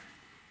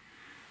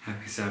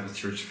Happy Sabbath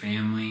Church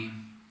family.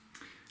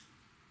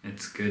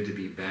 It's good to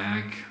be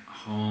back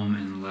home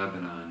in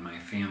Lebanon. My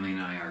family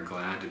and I are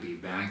glad to be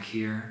back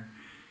here.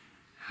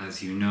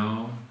 As you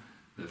know,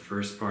 the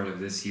first part of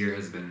this year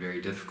has been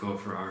very difficult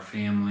for our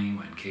family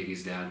when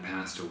Katie's dad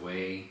passed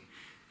away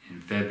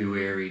in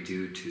February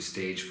due to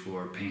stage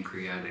 4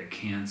 pancreatic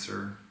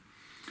cancer,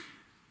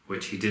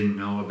 which he didn't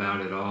know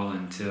about at all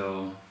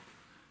until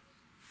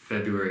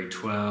February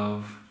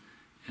 12.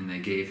 And they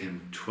gave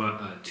him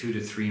 2 to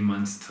 3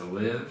 months to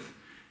live,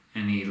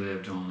 and he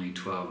lived only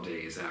 12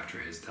 days after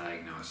his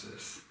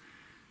diagnosis.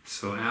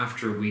 So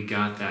after we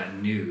got that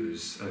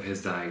news of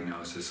his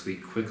diagnosis, we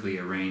quickly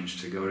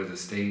arranged to go to the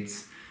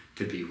States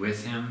to be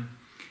with him,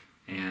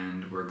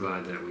 and we're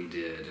glad that we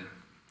did.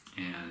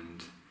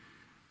 And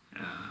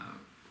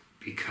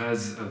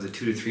because of the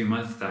 2 to 3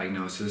 month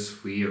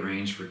diagnosis, we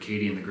arranged for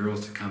Katie and the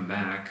girls to come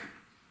back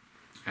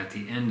at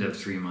the end of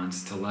 3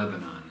 months to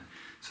Lebanon.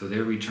 So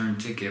their return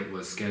ticket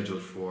was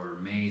scheduled for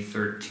May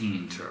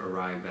 13 to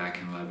arrive back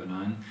in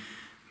Lebanon.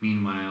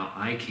 Meanwhile,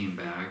 I came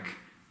back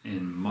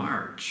in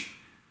March.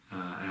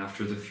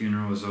 After the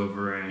funeral was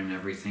over and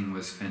everything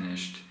was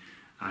finished,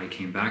 I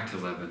came back to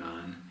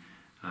Lebanon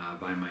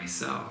by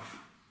myself.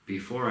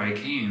 Before I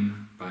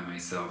came by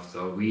myself,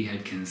 though, we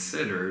had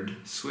considered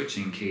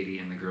switching Katie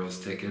and the girls'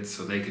 tickets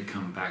so they could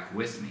come back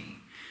with me,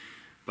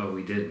 but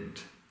we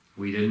didn't.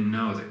 We didn't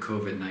know that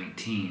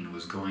COVID-19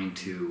 was going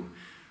to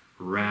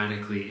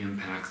radically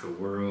impact the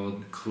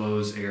world,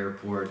 close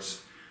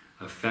airports,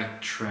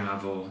 affect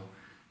travel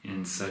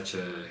in such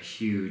a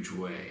huge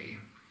way.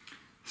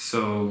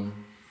 So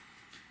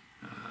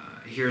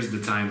here's the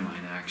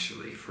timeline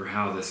actually for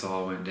how this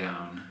all went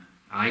down.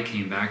 I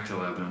came back to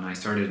Lebanon. I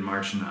started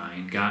March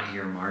 9, got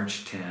here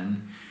March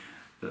 10.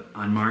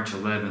 On March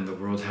 11, the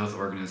World Health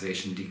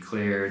Organization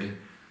declared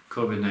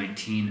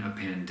COVID-19 a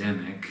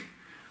pandemic.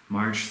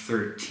 March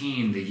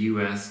 13, the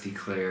U.S.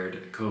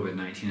 declared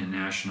COVID-19 a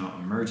national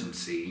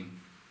emergency,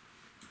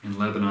 and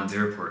Lebanon's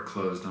airport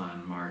closed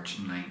on March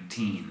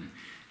 19,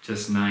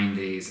 just 9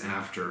 days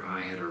after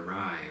I had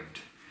arrived.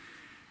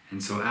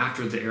 And so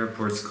after the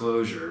airport's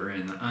closure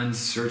and the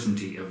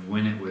uncertainty of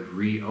when it would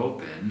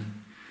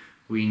reopen,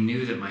 we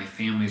knew that my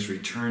family's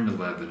return to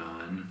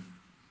Lebanon,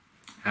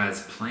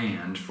 as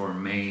planned for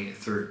May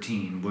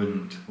 13,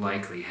 wouldn't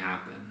likely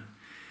happen.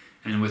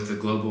 And with the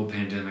global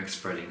pandemic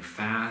spreading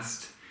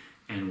fast,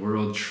 and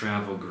world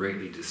travel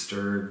greatly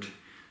disturbed,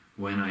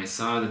 when I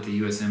saw that the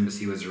U.S.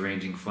 Embassy was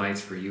arranging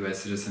flights for U.S.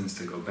 citizens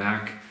to go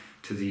back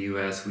to the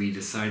U.S., we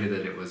decided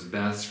that it was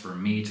best for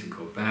me to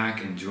go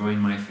back and join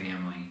my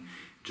family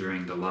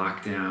during the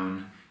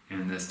lockdown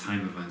and this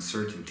time of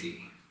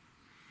uncertainty.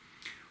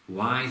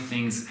 Why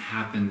things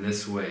happen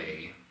this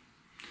way,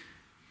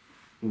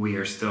 we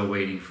are still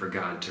waiting for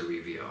God to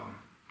reveal.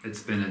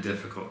 It's been a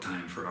difficult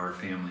time for our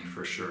family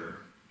for sure.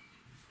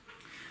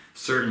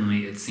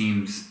 Certainly it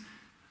seems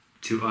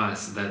to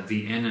us that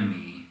the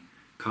enemy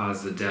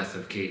caused the death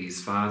of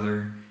Katie's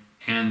father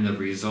and the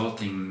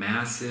resulting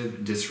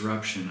massive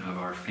disruption of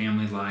our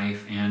family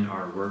life and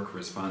our work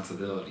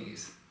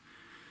responsibilities.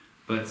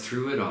 But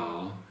through it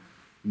all,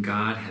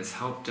 God has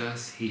helped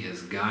us, He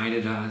has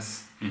guided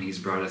us, and He's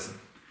brought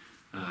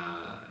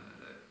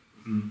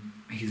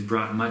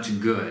much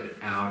good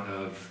out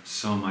of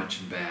so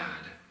much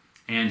bad.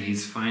 And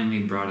He's finally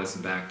brought us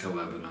back to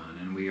Lebanon,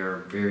 and we are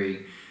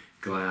very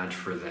glad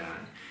for that.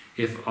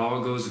 If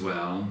all goes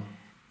well,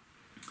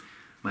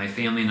 my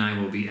family and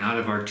I will be out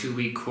of our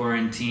 2-week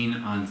quarantine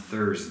on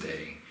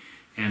Thursday,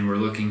 and we're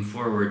looking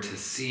forward to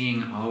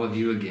seeing all of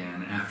you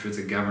again after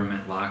the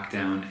government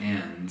lockdown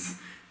ends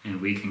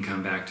and we can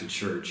come back to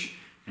church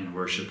and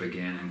worship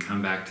again and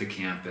come back to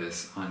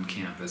campus, on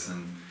campus,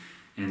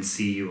 and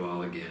see you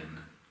all again.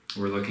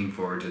 We're looking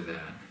forward to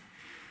that.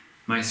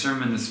 My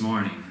sermon this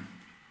morning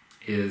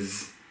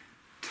is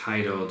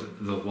titled,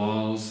 "The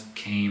Walls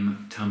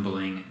Came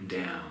Tumbling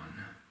Down."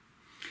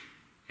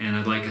 And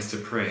I'd like us to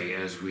pray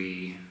as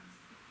we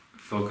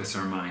focus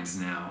our minds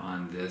now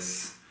on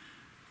this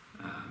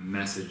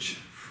message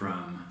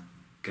from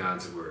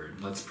God's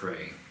Word. Let's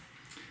pray.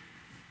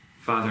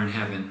 Father in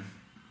heaven,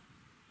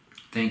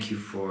 thank you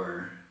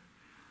for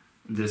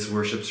this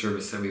worship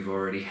service that we've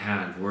already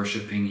had,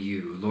 worshiping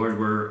you. Lord,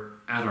 we're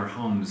at our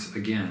homes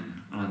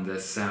again on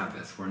this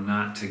Sabbath. We're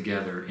not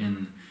together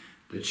in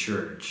the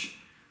church,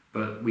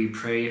 but we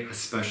pray a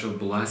special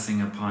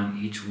blessing upon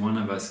each one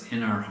of us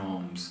in our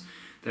homes,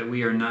 that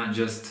we are not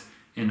just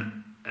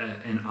an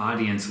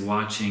audience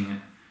watching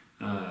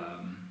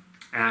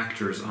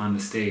actors on the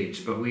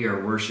stage, but we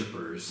are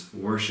worshipers,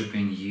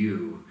 worshiping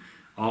you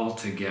all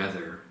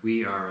together.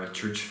 We are a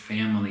church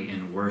family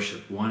in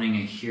worship, wanting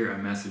to hear a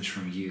message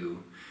from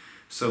you.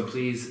 So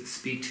please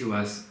speak to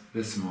us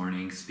this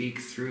morning, speak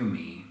through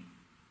me,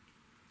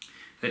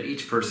 that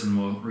each person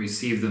will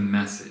receive the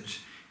message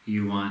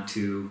you want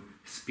to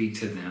speak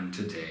to them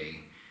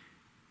today.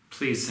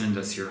 Please send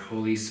us your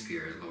Holy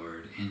Spirit,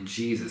 Lord. In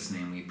Jesus'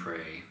 name we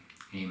pray.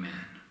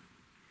 Amen.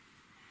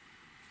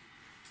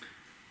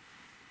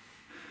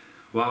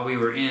 While we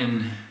were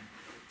in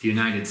the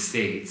United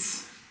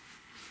States,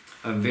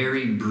 a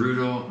very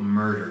brutal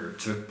murder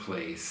took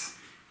place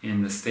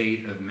in the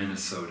state of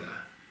Minnesota,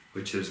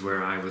 which is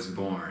where I was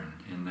born,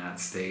 in that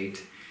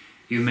state.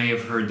 You may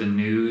have heard the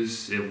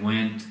news. It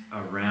went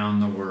around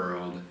the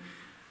world.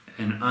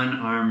 An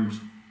unarmed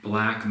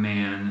black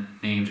man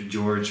named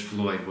George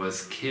Floyd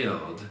was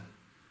killed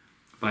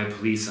by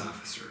police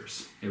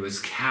officers. It was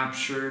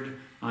captured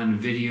on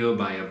video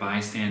by a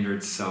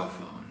bystander's cell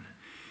phone.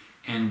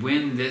 And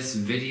when this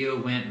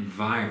video went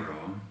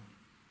viral,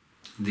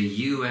 the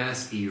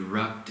U.S.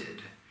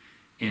 erupted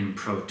in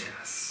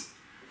protests,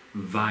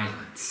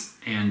 violence,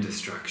 and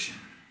destruction.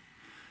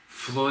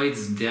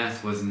 Floyd's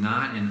death was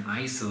not an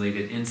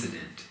isolated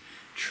incident.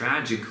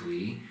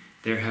 Tragically,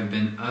 there have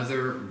been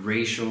other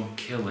racial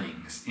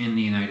killings in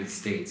the United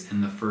States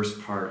in the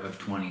first part of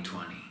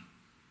 2020.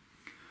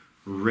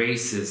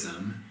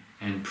 Racism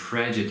and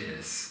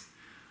prejudice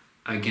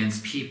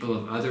against people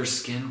of other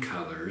skin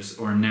colors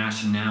or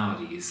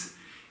nationalities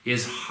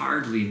is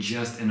hardly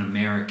just an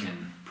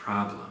American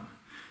problem.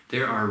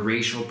 There are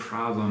racial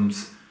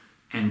problems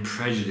and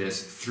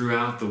prejudice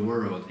throughout the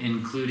world,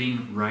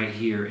 including right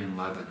here in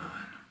Lebanon.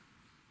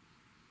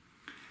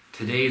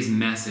 Today's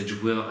message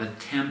will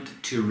attempt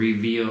to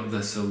reveal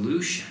the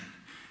solution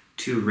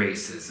to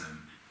racism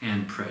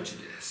and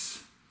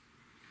prejudice.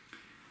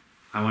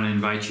 I want to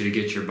invite you to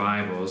get your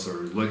Bibles or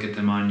look at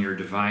them on your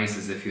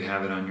devices if you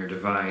have it on your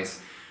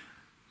device.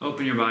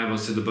 Open your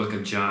Bibles to the book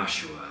of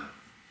Joshua.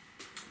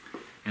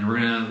 And we're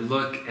going to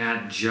look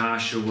at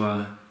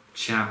Joshua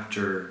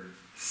chapter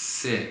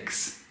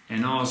 6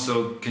 and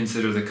also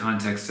consider the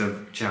context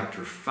of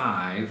chapter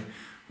 5,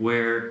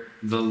 where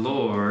the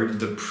Lord,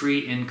 the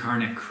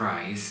pre-incarnate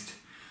Christ,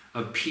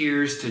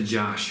 appears to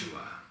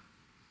Joshua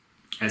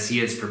as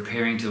he is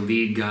preparing to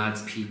lead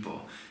God's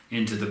people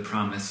into the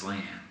promised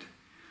land.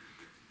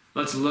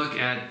 Let's look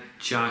at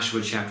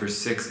Joshua chapter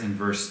 6 and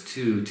verse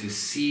 2 to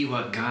see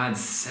what God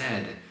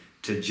said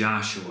to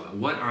Joshua.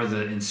 What are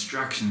the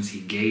instructions he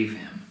gave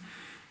him?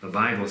 The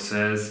Bible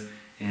says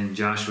in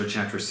Joshua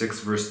chapter 6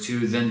 verse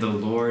 2, "Then the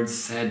Lord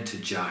said to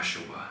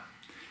Joshua,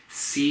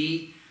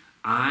 'See,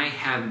 I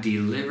have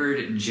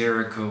delivered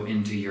Jericho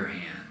into your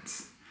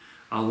hands,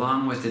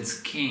 along with its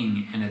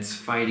king and its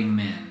fighting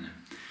men.'"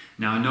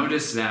 Now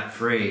notice that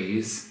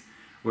phrase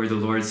where the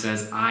Lord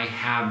says, "I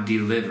have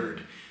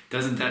delivered."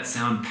 Doesn't that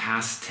sound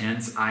past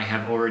tense? I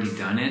have already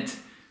done it?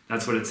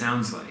 That's what it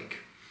sounds like.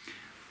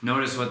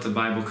 Notice what the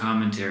Bible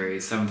commentary,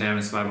 Seventh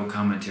Adventist Bible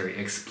commentary,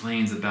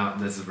 explains about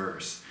this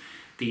verse.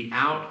 The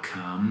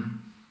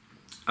outcome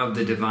of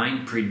the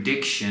divine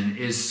prediction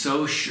is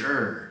so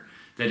sure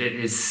that it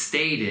is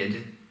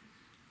stated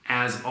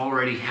as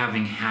already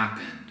having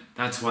happened.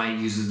 That's why it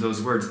uses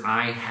those words,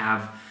 "I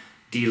have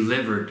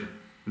delivered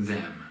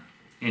them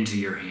into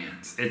your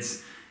hands."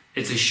 It's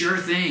a sure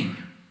thing.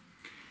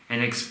 An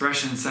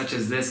expression such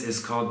as this is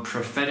called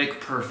prophetic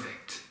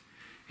perfect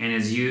and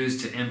is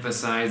used to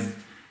emphasize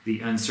the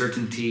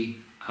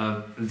certainty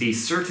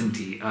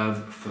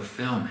of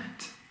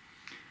fulfillment.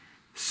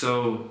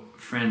 So,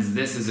 friends,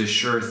 this is a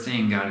sure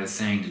thing God is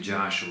saying to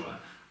Joshua.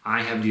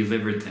 I have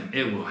delivered them.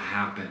 It will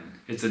happen.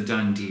 It's a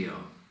done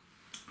deal.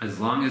 As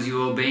long as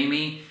you obey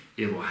me,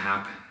 it will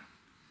happen.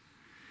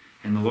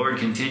 And the Lord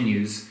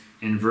continues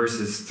in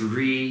verses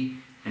 3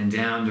 and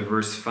down to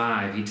verse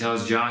 5. He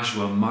tells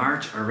Joshua,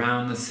 "March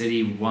around the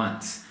city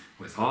once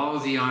with all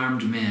the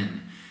armed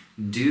men.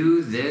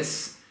 Do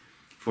this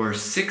for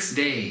 6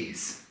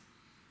 days.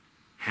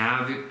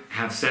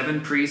 Have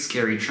 7 priests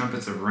carry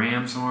trumpets of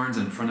ram's horns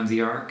in front of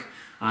the ark.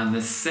 On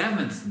the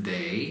 7th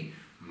day,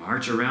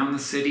 march around the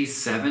city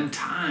 7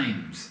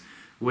 times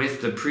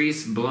with the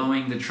priests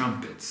blowing the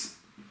trumpets.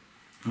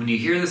 When you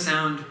hear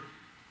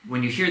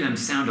them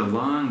sound a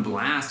long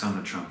blast on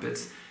the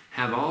trumpets,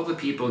 have all the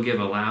people give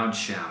a loud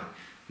shout.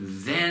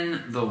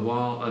 Then the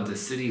wall of the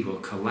city will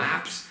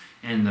collapse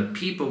and the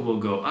people will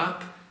go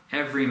up,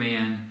 every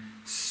man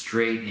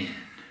straight in."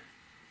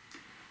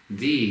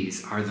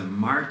 These are the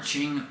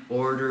marching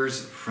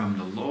orders from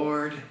the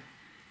Lord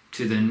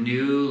to the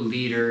new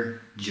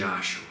leader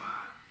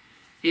Joshua.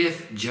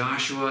 If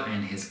Joshua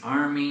and his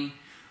army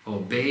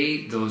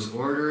obey those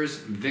orders,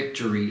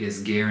 victory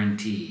is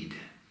guaranteed.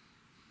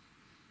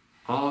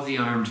 All the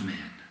armed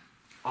men,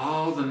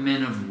 all the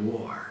men of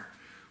war,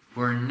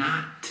 were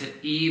not to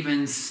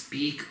even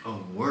speak a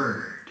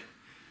word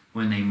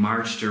when they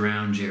marched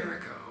around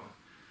Jericho.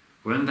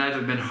 Wouldn't that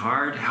have been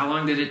hard? How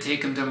long did it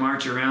take them to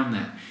march around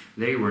that?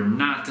 They were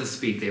not to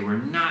speak. They were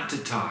not to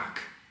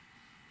talk.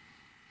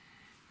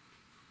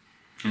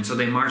 And so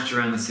they marched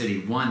around the city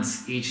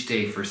once each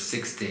day for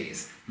 6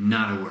 days.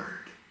 Not a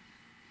word.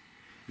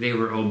 They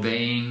were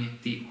obeying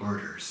the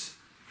orders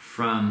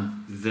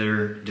from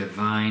their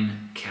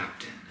divine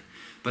captain.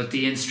 But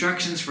the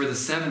instructions for the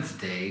 7th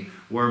day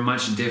were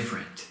much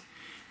different.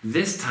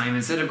 This time,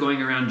 instead of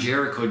going around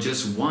Jericho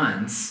just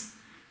once,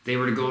 they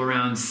were to go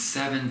around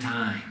 7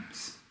 times.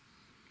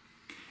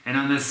 And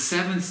on the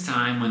 7th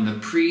time, when the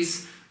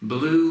priests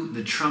blew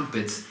the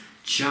trumpets,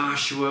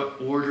 Joshua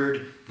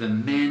ordered the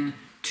men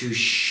to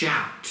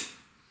shout.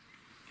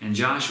 And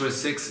Joshua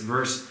 6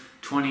 verse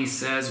 20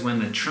 says, when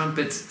the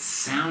trumpets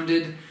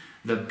sounded,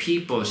 the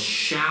people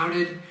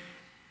shouted,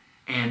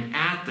 and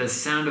at the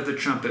sound of the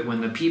trumpet,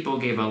 when the people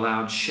gave a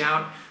loud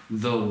shout,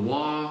 the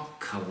wall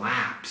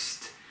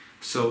collapsed.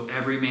 So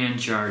every man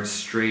charged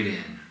straight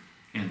in,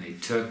 and they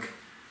took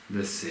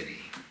the city.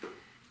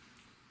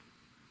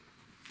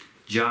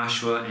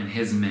 Joshua and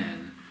his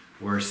men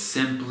were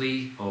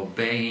simply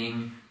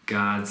obeying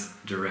God's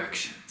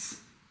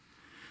directions.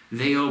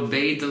 They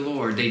obeyed the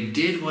Lord. They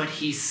did what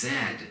he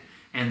said,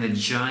 and the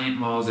giant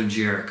walls of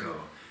Jericho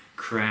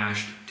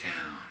crashed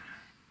down.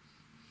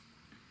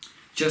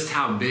 Just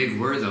how big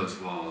were those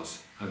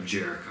walls of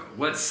Jericho?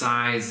 What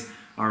size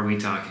are we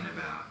talking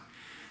about?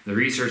 The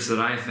research that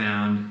I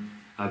found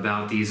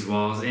about these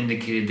walls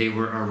indicated they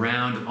were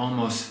around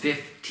almost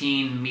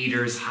 15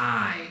 meters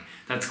high.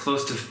 That's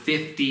close to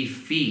 50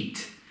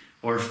 feet,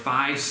 or a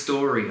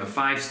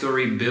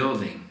five-story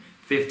building,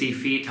 50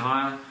 feet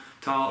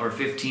tall or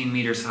 15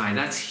 meters high.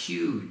 That's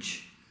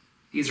huge.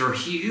 These are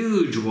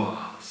huge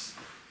walls.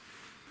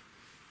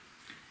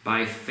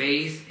 By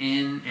faith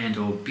in and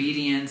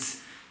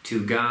obedience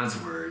to God's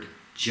word,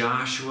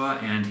 Joshua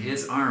and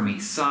his army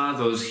saw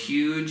those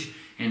huge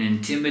and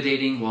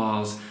intimidating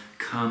walls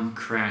come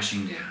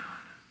crashing down.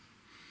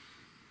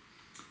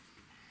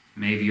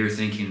 Maybe you're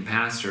thinking,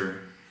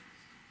 Pastor,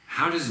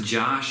 how does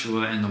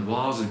Joshua and the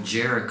walls of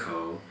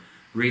Jericho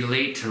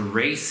relate to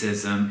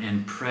racism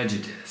and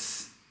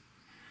prejudice?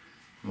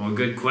 Well,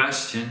 good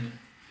question.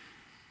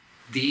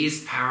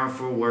 These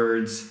powerful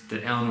words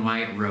that Ellen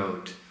White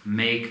wrote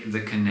make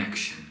the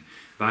connection.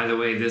 By the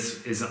way,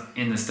 this is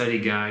in the study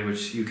guide,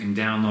 which you can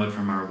download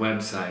from our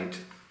website,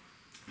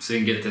 so you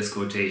can get this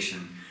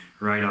quotation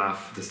right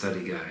off the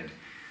study guide.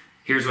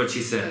 Here's what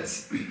she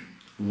says.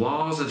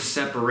 Walls of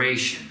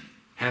separation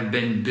have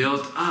been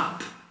built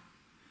up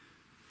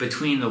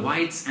between the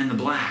whites and the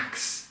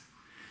blacks.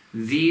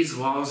 These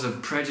walls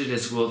of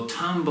prejudice will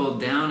tumble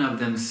down of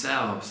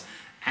themselves,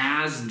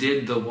 as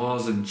did the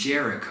walls of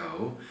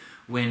Jericho,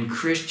 when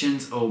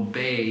Christians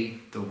obey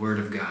the word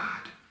of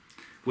God,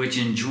 which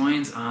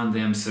enjoins on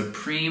them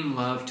supreme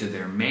love to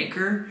their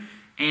Maker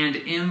and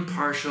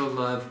impartial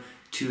love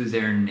to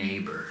their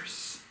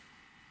neighbors.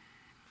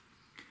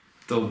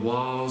 The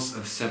walls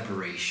of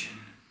separation,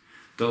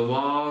 the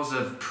walls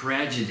of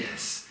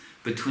prejudice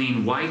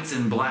between whites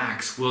and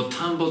blacks will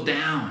tumble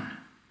down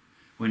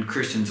when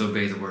Christians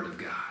obey the word of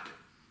God.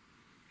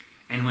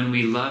 And when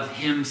we love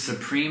him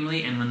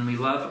supremely and when we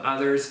love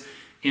others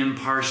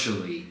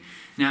impartially.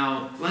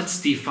 Now,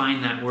 let's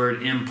define that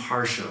word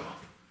impartial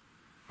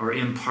or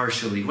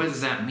impartially. What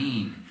does that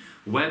mean?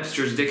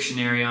 Webster's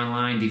Dictionary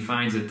Online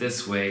defines it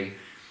this way: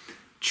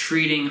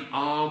 treating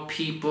all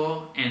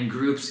people and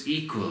groups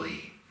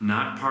equally,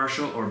 not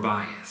partial or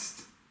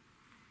biased.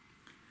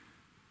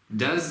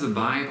 Does the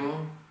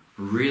Bible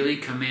really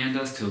command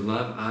us to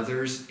love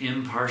others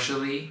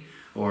impartially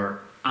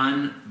or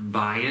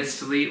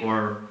unbiasedly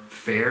or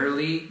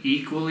fairly,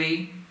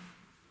 equally?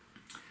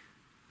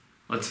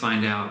 Let's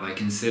find out by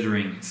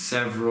considering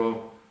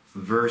several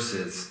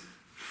verses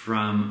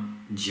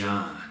from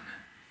John.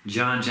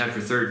 John chapter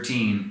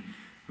 13,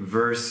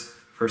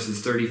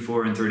 verses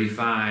 34 and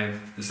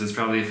 35. This is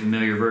probably a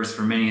familiar verse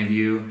for many of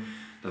you.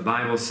 The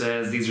Bible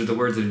says, these are the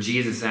words of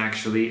Jesus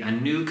actually, "A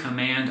new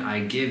command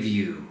I give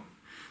you,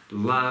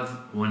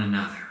 love one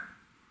another.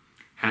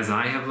 As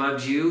I have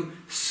loved you,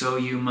 so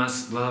you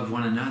must love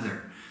one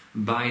another.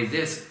 By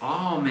this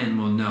all men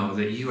will know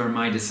that you are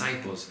my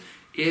disciples,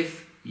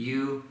 if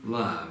you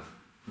love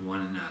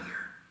one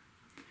another."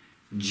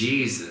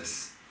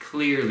 Jesus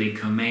clearly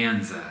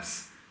commands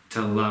us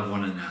to love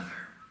one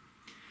another.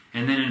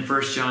 And then in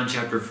 1 John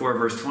chapter 4,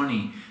 verse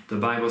 20, the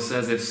Bible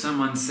says, if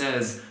someone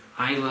says,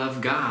 "I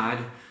love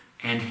God,"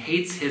 and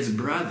hates his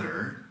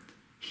brother,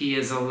 he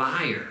is a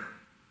liar.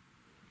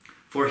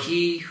 For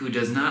he who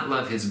does not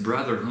love his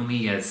brother whom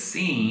he has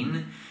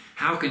seen,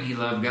 how can he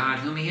love God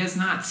whom he has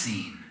not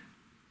seen?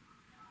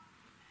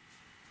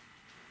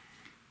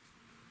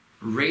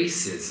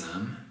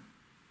 Racism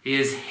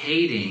is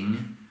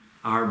hating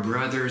our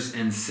brothers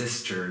and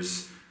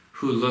sisters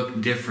who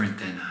look different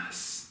than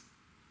us.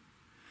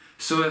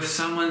 So if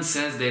someone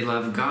says they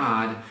love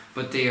God,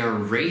 but they are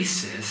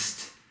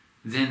racist,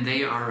 then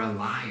they are a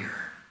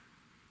liar.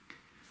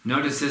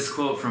 Notice this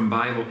quote from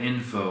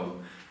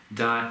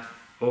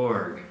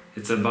BibleInfo.org.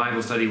 It's a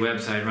Bible study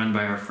website run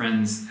by our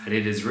friends at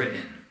It Is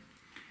Written.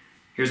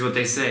 Here's what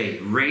they say.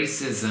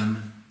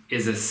 Racism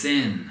is a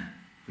sin.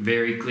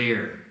 Very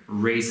clear.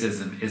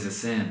 Racism is a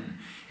sin.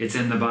 It's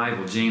in the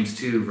Bible, James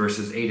 2,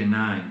 verses 8 and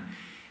 9.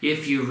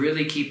 If you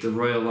really keep the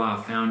royal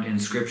law found in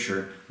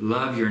Scripture,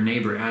 love your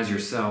neighbor as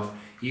yourself,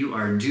 you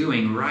are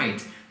doing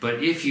right.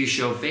 But if you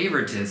show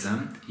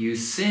favoritism, you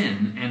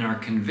sin and are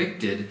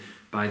convicted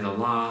by the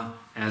law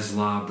as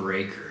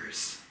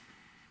lawbreakers.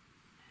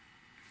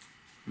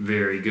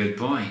 Very good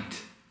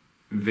point.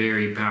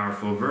 Very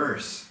powerful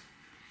verse.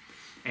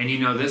 And you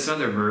know this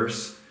other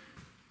verse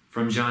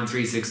from John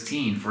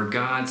 3:16, for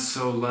God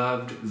so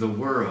loved the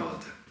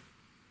world.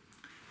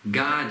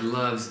 God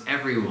loves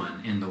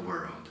everyone in the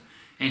world.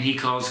 And he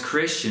calls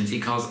Christians, he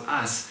calls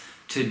us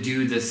to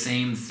do the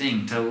same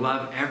thing, to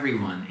love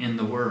everyone in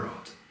the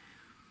world.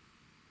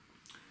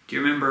 Do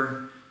you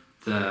remember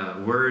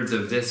the words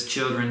of this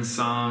children's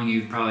song?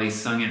 You've probably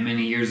sung it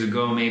many years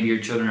ago. Maybe your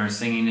children are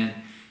singing it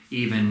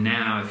even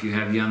now if you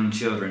have young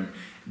children.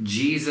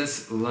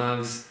 Jesus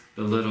loves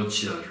the little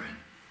children,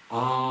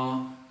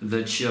 all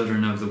the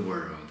children of the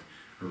world.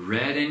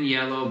 Red and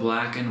yellow,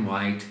 black and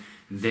white,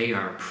 they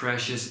are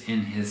precious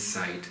in his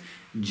sight.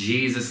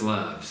 Jesus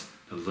loves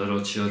the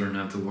little children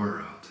of the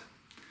world.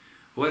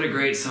 What a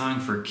great song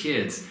for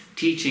kids,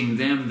 teaching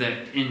them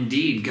that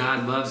indeed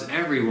God loves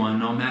everyone,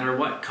 no matter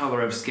what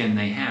color of skin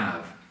they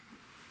have.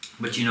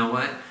 But you know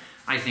what?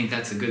 I think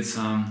that's a good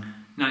song,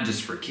 not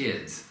just for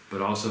kids,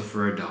 but also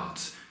for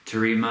adults, to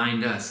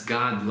remind us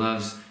God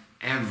loves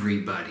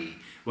everybody,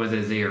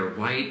 whether they are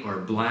white or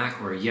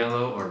black or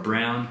yellow or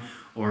brown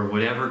or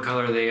whatever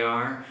color they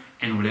are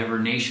and whatever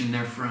nation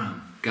they're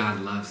from.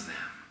 God loves them.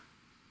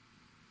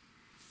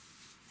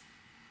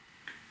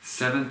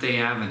 Seventh-day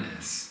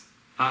Adventists,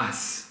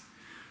 us,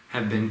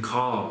 have been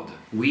called,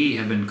 we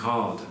have been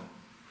called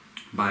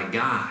by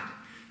God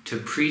to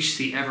preach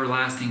the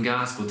everlasting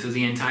gospel to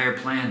the entire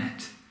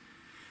planet.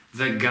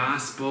 The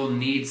gospel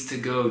needs to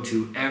go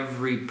to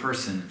every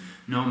person,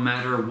 no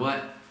matter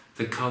what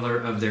the color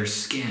of their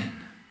skin.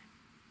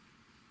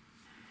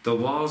 The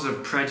walls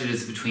of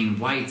prejudice between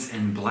whites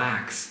and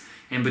blacks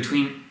and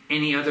between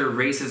any other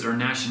races or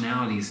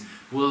nationalities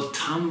will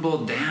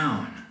tumble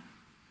down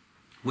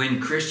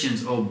when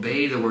Christians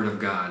obey the Word of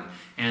God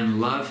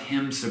and love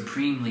Him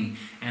supremely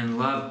and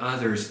love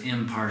others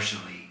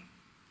impartially.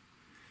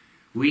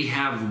 We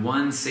have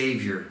one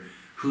Savior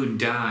who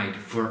died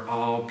for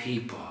all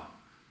people,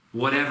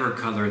 whatever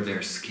color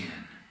their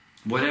skin,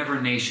 whatever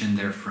nation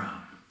they're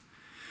from.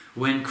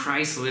 When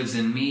Christ lives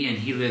in me and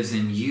He lives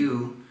in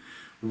you,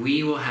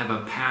 we will have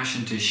a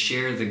passion to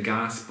share the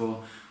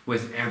gospel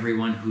with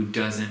everyone who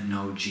doesn't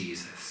know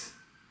Jesus.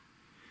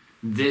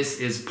 This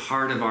is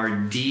part of our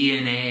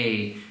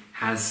DNA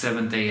as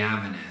Seventh-day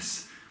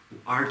Adventists.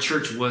 Our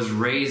church was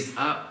raised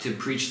up to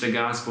preach the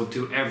gospel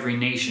to every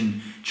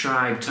nation,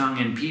 tribe, tongue,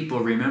 and people,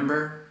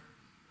 remember?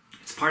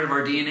 It's part of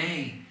our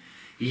DNA.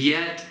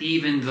 Yet,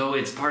 even though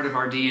it's part of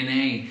our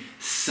DNA,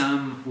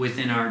 some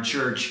within our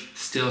church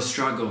still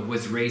struggle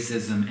with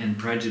racism and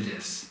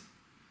prejudice.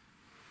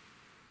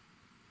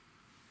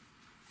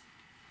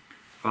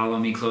 Follow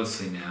me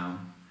closely now.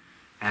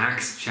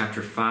 Acts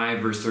chapter 5,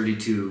 verse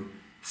 32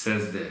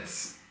 says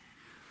this: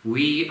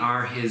 "We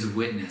are His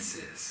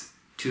witnesses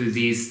to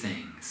these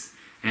things,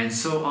 and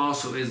so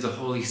also is the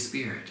Holy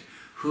Spirit,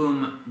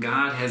 whom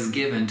God has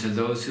given to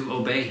those who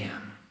obey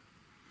Him."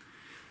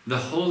 The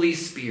Holy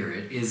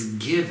Spirit is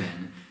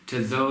given to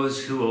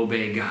those who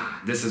obey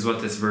God. This is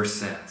what this verse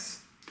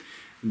says.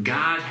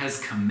 God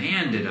has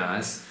commanded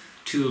us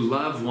to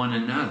love one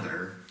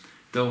another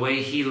the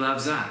way He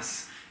loves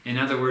us. In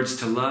other words,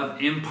 to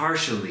love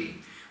impartially,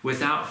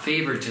 without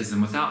favoritism,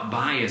 without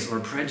bias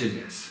or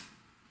prejudice.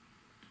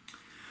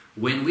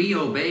 When we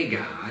obey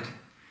God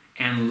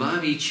and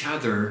love each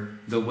other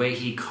the way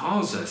He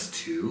calls us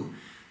to,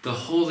 the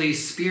Holy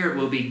Spirit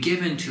will be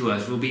given to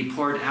us, will be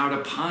poured out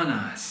upon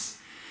us.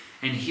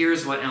 And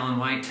here's what Ellen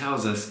White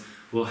tells us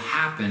will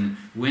happen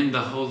when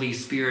the Holy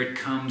Spirit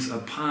comes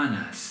upon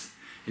us.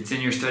 It's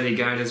in your study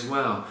guide as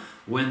well.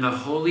 When the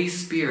Holy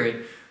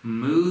Spirit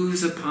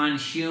moves upon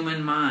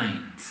human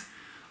minds,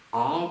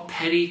 all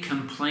petty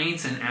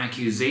complaints and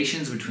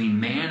accusations between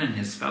man and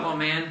his fellow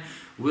man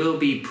will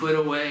be put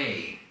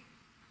away.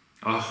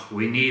 Oh,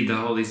 we need the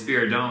Holy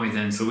Spirit, don't we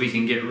then, so we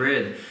can get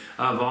rid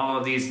of all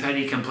of these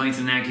petty complaints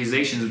and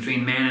accusations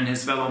between man and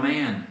his fellow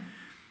man.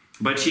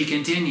 But she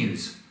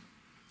continues,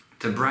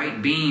 "The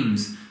bright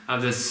beams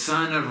of the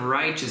Son of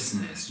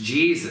Righteousness,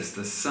 Jesus,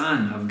 the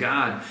Son of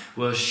God,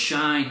 will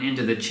shine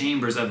into the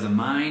chambers of the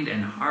mind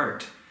and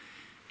heart.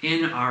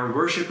 In our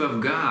worship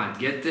of God,"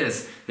 get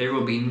this, "there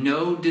will be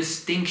no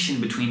distinction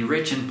between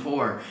rich and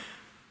poor,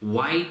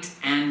 white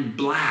and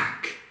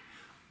black.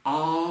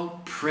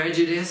 All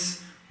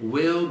prejudice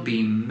will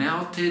be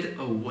melted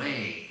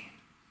away."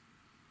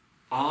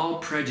 All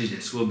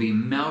prejudice will be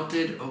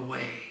melted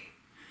away.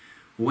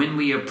 When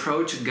we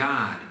approach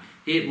God,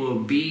 it will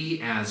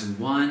be as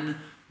one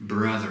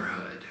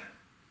brotherhood,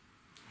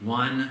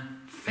 one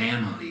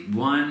family,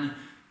 one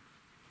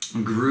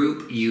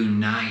group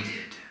united.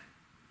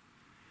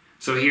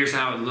 So here's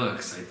how it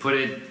looks. I put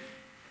it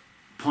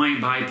point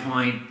by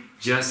point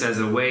just as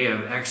a way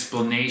of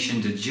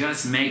explanation to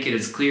just make it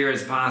as clear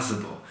as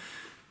possible.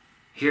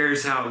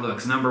 Here's how it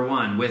looks. Number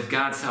one, with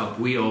God's help,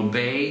 we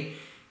obey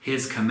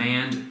His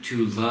command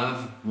to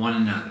love one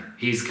another.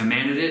 He's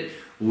commanded it.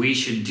 We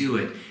should do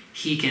it.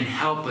 He can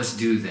help us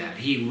do that.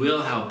 He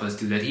will help us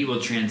do that. He will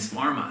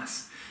transform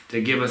us to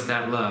give us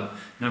that love.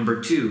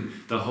 Number two,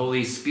 the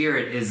Holy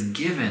Spirit is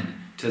given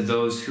to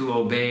those who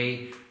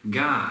obey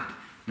God.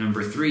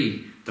 Number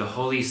three, the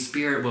Holy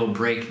Spirit will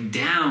break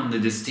down the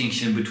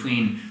distinction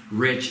between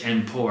rich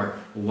and poor,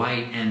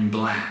 white and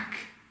black.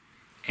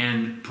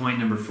 And point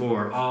number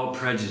four, all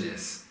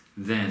prejudice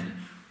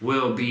then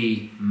will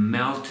be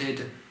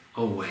melted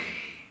away.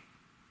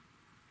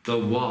 the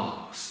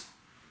walls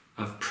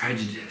of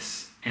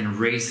prejudice and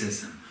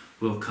racism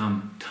will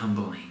come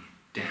tumbling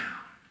down.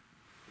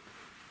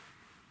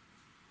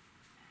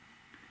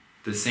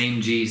 The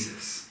same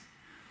Jesus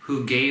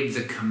who gave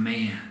the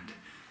command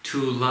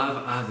to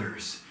love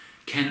others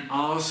can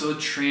also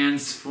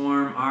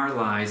transform our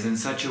lives in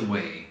such a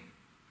way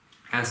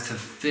as to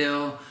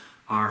fill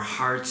our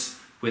hearts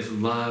with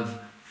love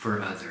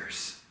for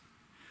others,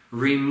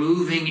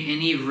 removing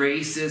any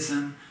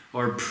racism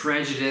or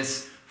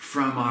prejudice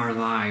from our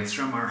lives,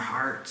 from our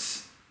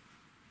hearts.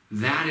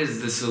 That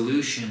is the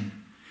solution.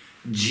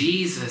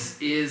 Jesus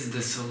is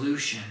the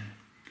solution.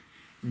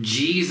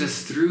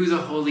 Jesus, through the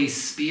Holy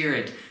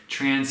Spirit,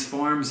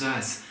 transforms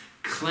us,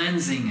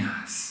 cleansing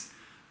us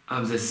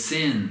of the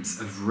sins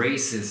of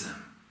racism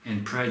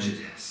and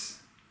prejudice.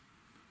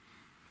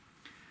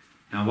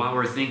 Now, while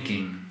we're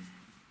thinking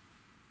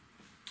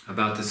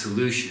about the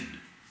solution,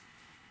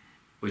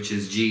 which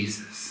is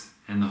Jesus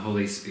and the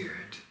Holy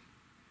Spirit,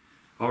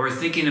 while we're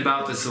thinking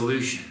about the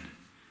solution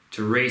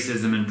to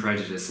racism and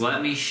prejudice,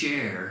 let me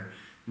share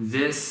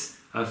this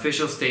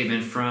official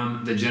statement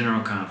from the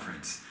General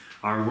Conference,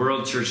 our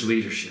World Church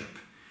Leadership,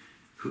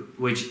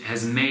 which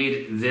has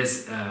made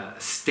this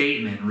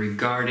statement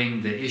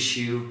regarding the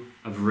issue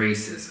of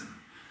racism.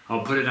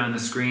 I'll put it on the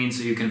screen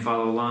so you can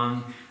follow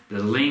along. The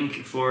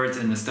link for it's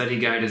in the study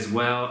guide as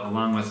well,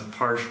 along with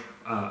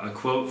a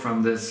quote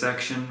from this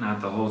section,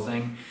 not the whole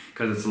thing,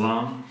 because it's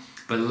long.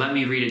 But let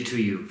me read it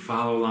to you.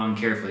 Follow along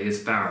carefully. It's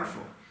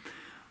powerful.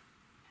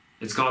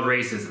 It's called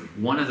racism.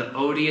 One of the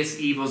odious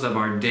evils of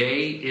our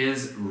day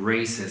is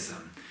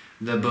racism,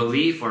 the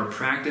belief or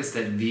practice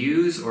that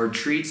views or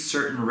treats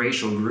certain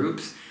racial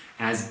groups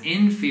as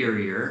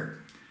inferior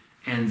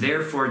and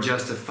therefore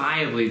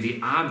justifiably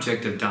the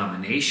object of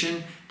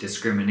domination,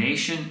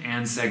 discrimination,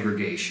 and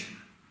segregation.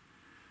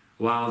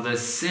 While the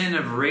sin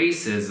of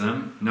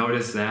racism,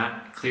 notice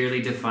that,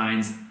 clearly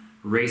defines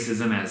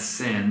racism as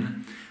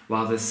sin,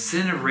 while the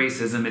sin of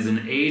racism is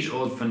an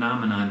age-old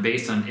phenomenon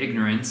based on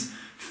ignorance,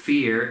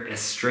 fear,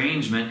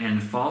 estrangement,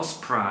 and false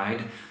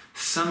pride,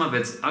 some of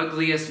its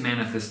ugliest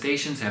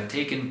manifestations have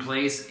taken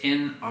place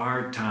in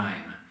our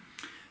time.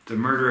 The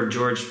murder of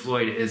George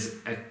Floyd is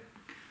a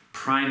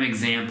prime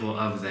example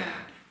of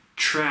that.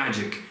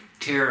 Tragic,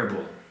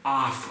 terrible,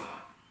 awful.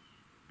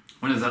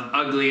 One of the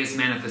ugliest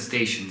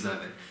manifestations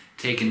of it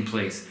taken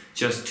place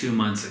just 2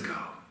 months ago.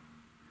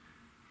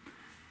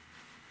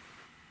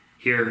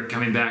 Here,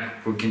 coming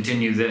back, we'll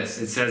continue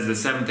this. It says the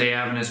Seventh-day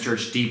Adventist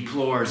Church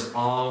deplores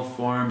all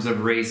forms of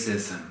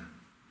racism.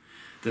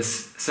 The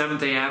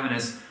Seventh-day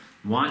Adventists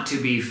want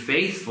to be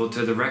faithful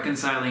to the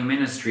reconciling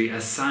ministry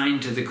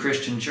assigned to the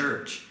Christian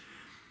church.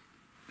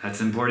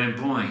 That's an important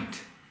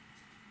point.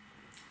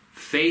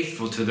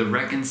 Faithful to the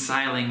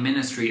reconciling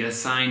ministry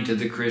assigned to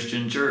the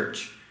Christian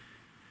church.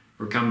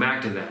 We'll come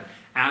back to that.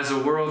 As a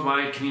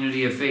worldwide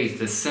community of faith,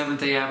 the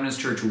Seventh-day Adventist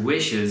Church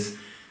wishes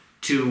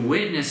to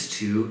witness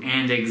to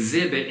and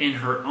exhibit in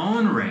her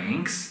own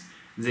ranks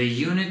the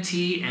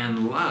unity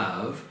and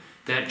love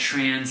that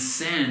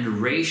transcend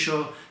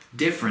racial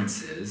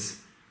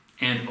differences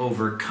and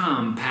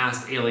overcome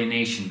past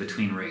alienation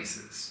between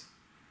races.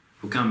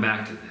 We'll come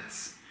back to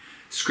this.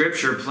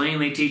 Scripture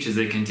plainly teaches,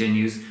 it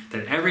continues,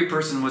 that every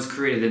person was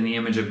created in the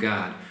image of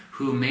God,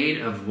 who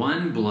made of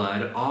one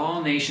blood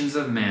all nations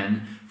of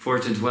men for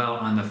to dwell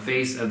on the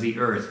face of the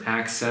earth.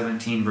 Acts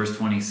 17, verse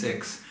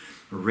 26.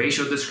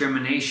 Racial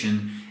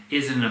discrimination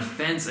is an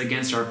offense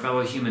against our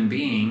fellow human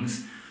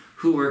beings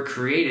who were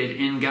created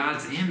in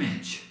God's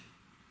image.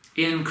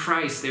 In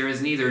Christ there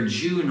is neither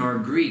Jew nor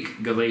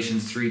Greek,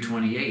 Galatians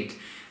 3:28.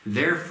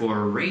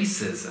 Therefore,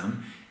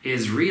 racism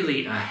is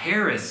really a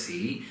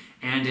heresy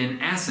and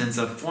in essence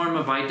a form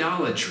of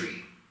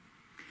idolatry.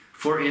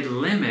 For it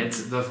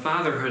limits the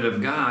fatherhood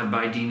of God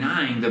by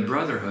denying the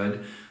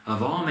brotherhood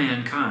of all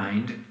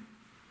mankind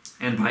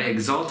and by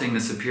exalting the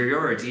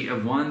superiority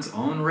of one's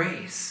own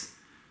race.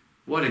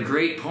 What a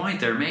great point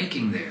they're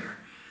making there.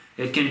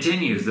 It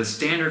continues, the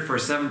standard for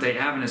Seventh-day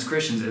Adventist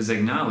Christians is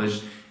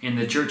acknowledged in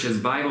the church's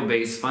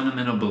Bible-based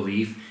fundamental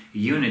belief,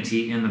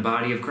 unity in the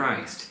body of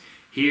Christ.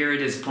 Here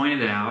it is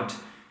pointed out,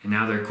 and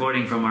now they're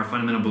quoting from our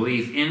fundamental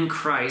belief, in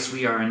Christ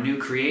we are a new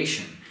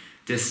creation.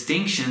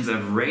 Distinctions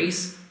of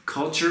race,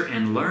 culture,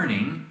 and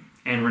learning,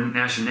 and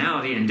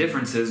nationality and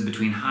differences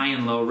between high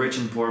and low, rich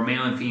and poor,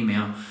 male and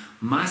female,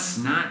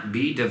 must not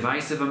be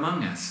divisive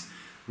among us.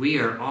 We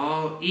are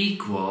all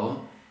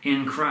equal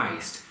in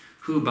Christ,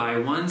 who by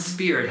one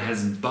Spirit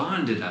has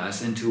bonded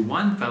us into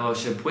one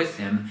fellowship with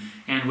Him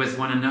and with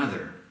one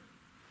another.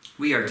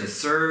 We are to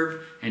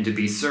serve and to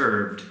be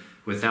served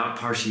without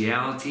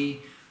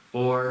partiality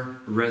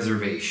or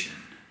reservation.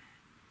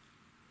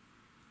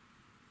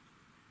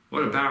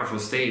 What a powerful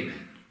statement.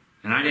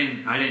 And I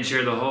didn't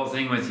share the whole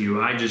thing with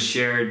you. I just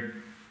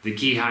shared the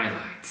key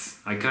highlights.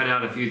 I cut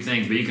out a few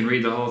things, but you can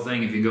read the whole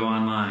thing if you go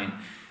online.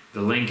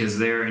 The link is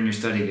there in your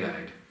study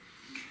guide.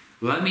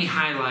 Let me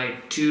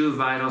highlight two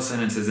vital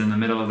sentences in the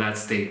middle of that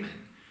statement.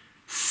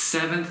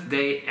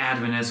 Seventh-day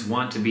Adventists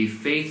want to be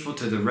faithful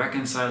to the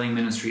reconciling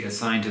ministry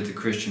assigned to the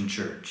Christian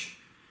church.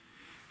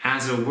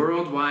 As a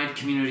worldwide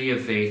community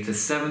of faith, the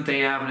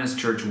Seventh-day Adventist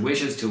Church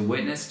wishes to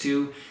witness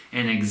to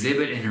and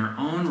exhibit in her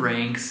own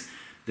ranks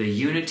the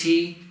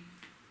unity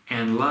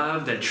and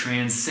love that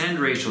transcend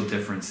racial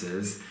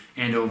differences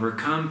and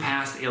overcome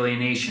past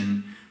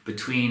alienation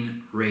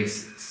between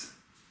races.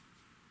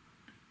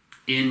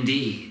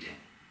 Indeed,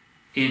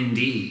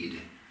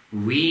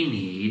 we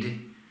need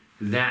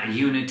that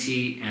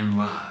unity and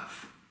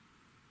love.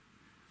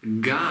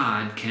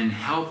 God can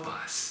help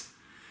us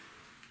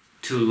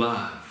to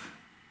love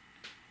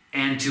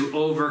and to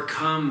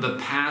overcome the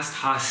past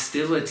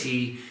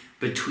hostility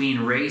between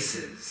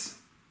races.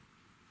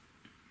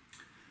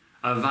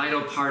 A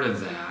vital part of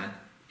that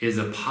is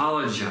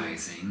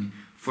apologizing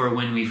for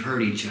when we've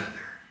hurt each other.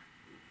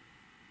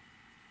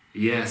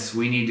 Yes,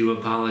 we need to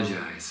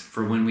apologize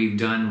for when we've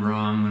done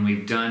wrong, when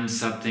we've done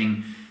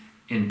something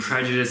in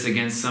prejudice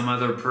against some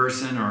other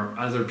person or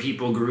other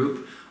people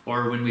group,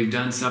 or when we've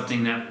done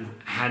something that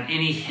had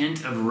any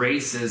hint of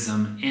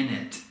racism in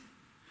it.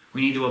 We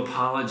need to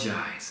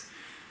apologize.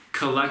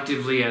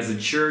 Collectively as a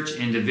church,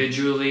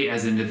 individually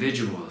as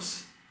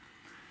individuals.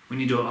 We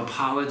need to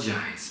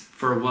apologize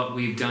for what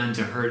we've done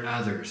to hurt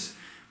others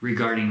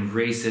regarding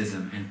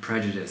racism and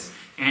prejudice.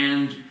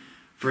 And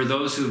for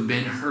those who've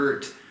been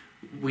hurt,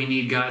 we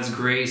need God's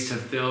grace to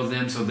fill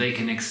them so they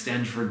can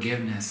extend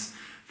forgiveness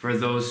for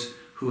those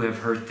who have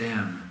hurt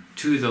them,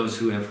 to those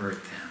who have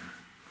hurt them.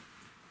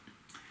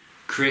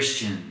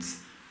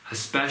 Christians,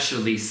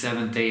 especially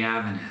Seventh-day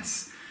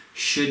Adventists,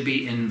 should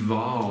be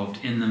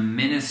involved in the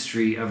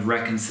ministry of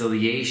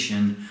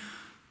reconciliation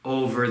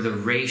over the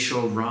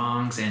racial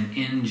wrongs and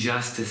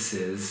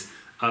injustices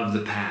of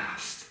the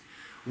past.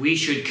 We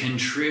should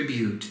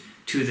contribute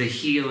to the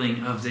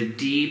healing of the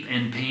deep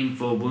and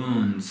painful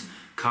wounds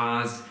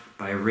caused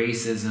by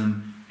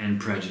racism and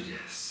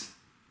prejudice.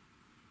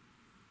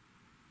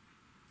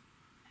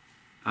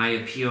 I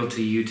appeal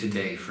to you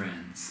today,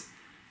 friends.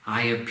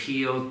 I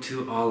appeal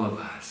to all of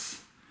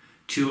us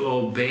to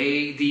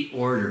obey the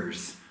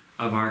orders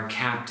of our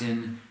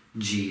captain,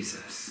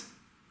 Jesus.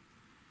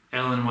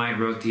 Ellen White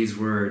wrote these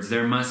words: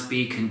 "There must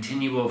be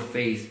continual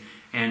faith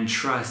and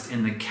trust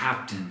in the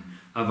captain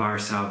of our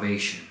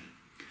salvation.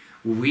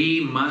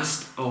 We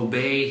must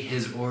obey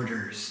his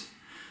orders.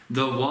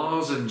 The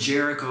walls of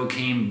Jericho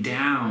came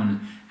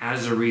down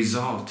as a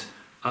result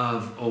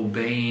of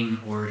obeying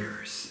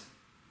orders."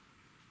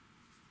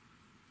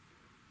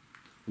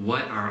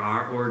 What are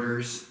our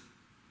orders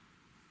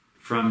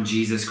from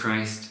Jesus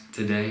Christ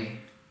today?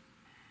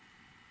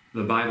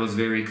 The Bible is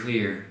very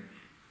clear.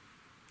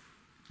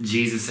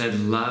 Jesus said,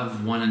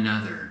 "Love one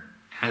another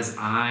as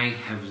I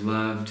have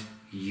loved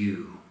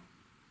you."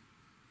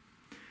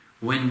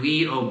 When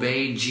we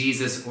obey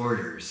Jesus'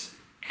 orders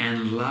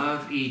and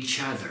love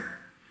each other,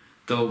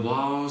 the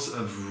walls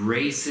of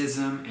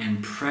racism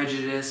and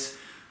prejudice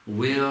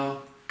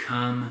will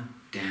come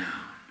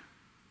down.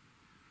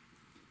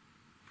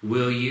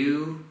 Will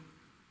you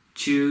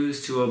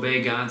choose to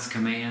obey God's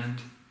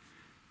command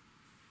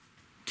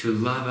to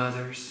love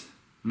others,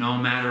 no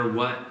matter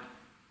what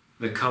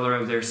the color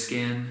of their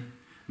skin,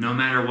 no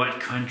matter what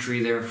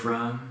country they're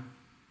from?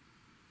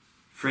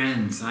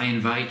 Friends, I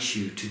invite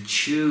you to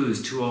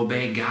choose to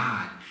obey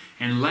God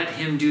and let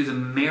him do the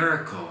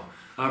miracle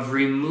of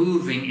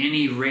removing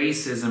any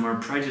racism or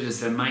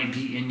prejudice that might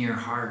be in your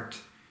heart.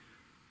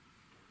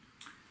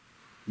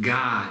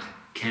 God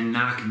can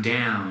knock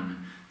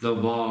down the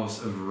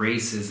walls of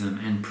racism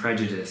and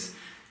prejudice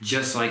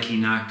just like he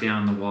knocked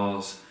down the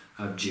walls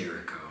of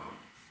Jericho.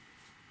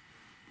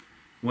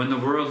 When the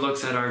world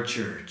looks at our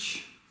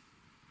church,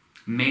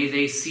 may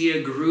they see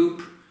a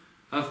group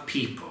of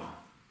people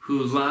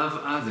who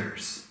love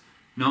others,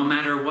 no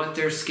matter what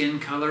their skin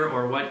color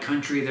or what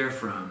country they're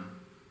from.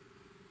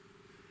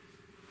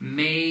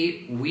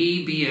 May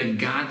we be a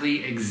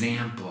godly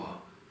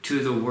example to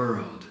the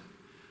world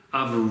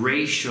of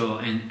racial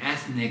and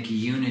ethnic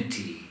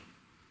unity,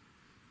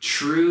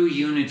 true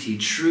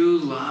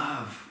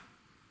love.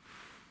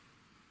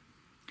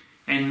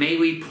 And may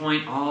we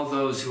point all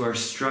those who are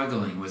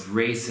struggling with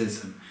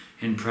racism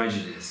and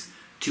prejudice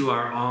to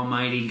our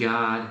Almighty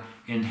God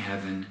in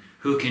heaven,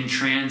 who can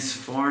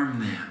transform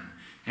them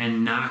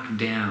and knock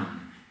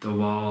down the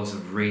walls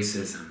of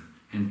racism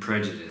and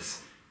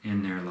prejudice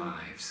in their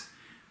lives.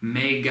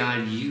 May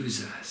God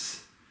use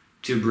us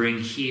to bring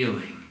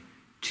healing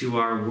to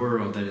our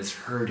world that is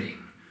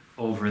hurting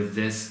over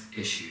this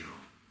issue.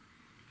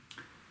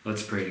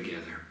 Let's pray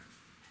together.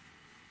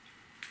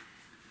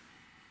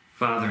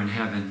 Father in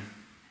heaven,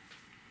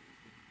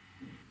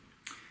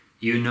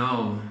 you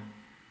know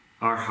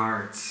our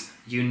hearts.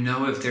 You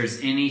know if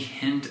there's any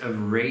hint of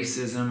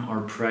racism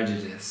or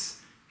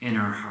prejudice in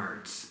our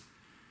hearts.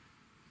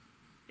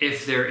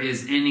 If there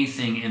is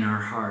anything in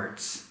our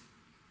hearts,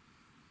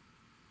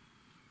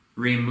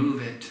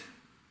 remove it.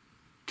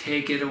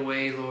 Take it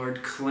away,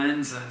 Lord.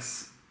 Cleanse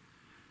us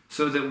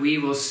so that we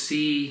will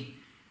see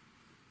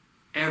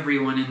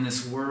everyone in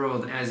this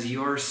world as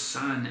your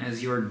son,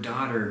 as your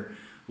daughter,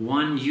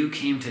 one you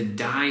came to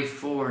die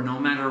for, no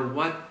matter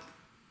what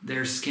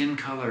their skin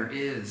color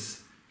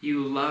is.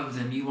 You love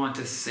them. You want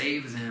to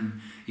save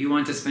them. You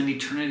want to spend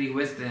eternity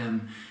with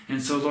them.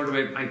 And so,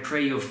 Lord, I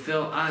pray you'll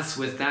fill us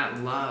with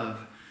that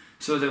love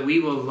so that we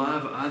will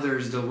love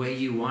others the way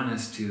you want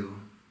us to.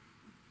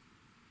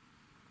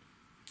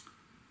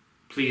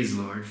 Please,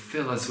 Lord,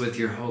 fill us with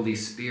your Holy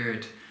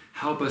Spirit.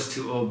 Help us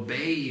to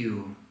obey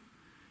you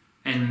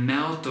and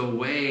melt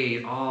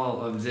away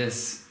all of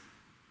these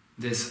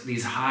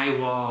high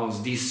walls,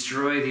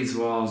 destroy these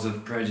walls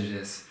of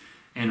prejudice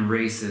and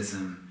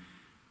racism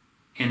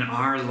in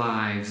our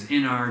lives,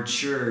 in our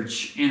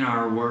church, in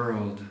our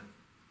world.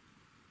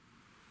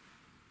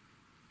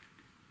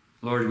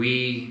 Lord,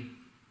 we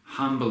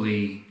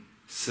humbly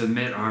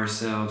submit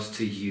ourselves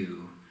to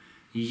you.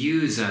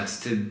 Use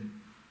us to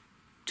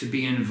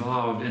be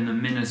involved in the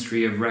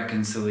ministry of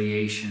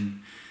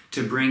reconciliation,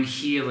 to bring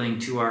healing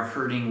to our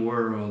hurting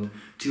world,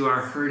 to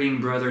our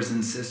hurting brothers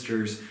and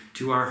sisters,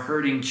 to our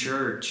hurting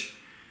church,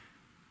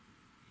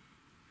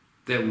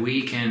 that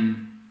we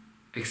can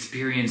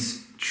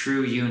experience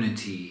true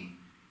unity,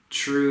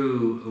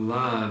 true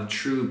love,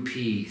 true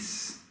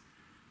peace,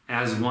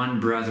 as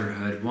one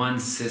brotherhood, one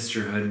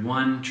sisterhood,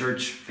 one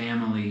church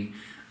family,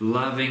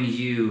 loving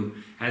you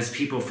as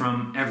people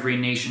from every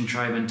nation,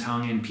 tribe, and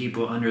tongue, and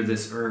people under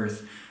this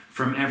earth,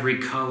 from every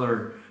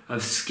color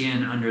of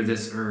skin under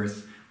this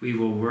earth. We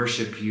will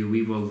worship you,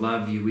 we will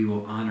love you, we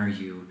will honor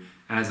you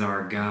as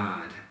our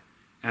God,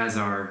 as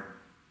our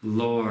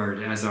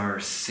Lord, as our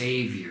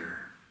Savior.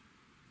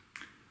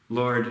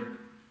 Lord,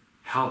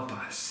 help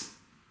us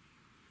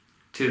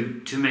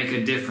to make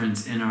a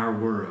difference in our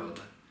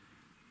world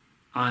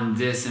on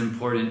this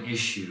important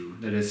issue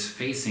that is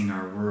facing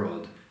our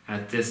world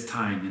at this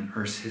time in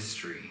Earth's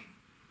history.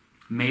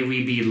 May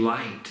we be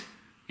light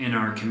in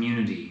our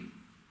community,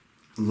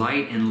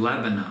 light in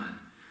Lebanon,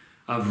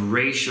 of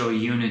racial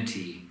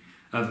unity,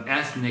 of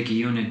ethnic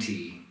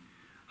unity,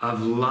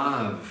 of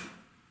love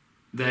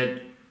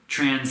that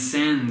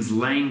transcends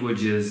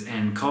languages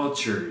and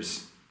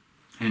cultures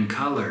and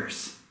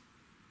colors.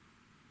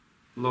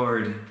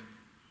 Lord,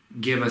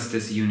 give us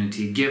this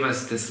unity, give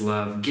us this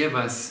love, give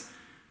us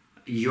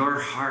your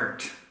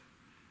heart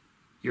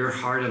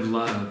of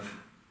love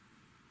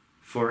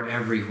for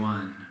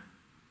everyone.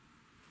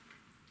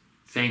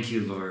 Thank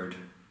you, Lord,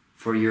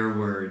 for your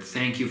word.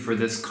 Thank you for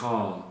this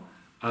call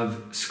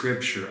of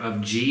Scripture,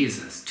 of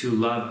Jesus, to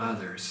love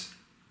others.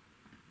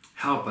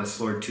 Help us,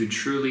 Lord, to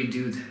truly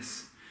do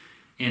this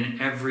in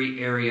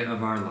every area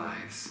of our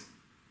lives.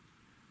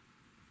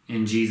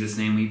 In Jesus'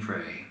 name we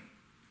pray.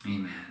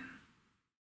 Amen.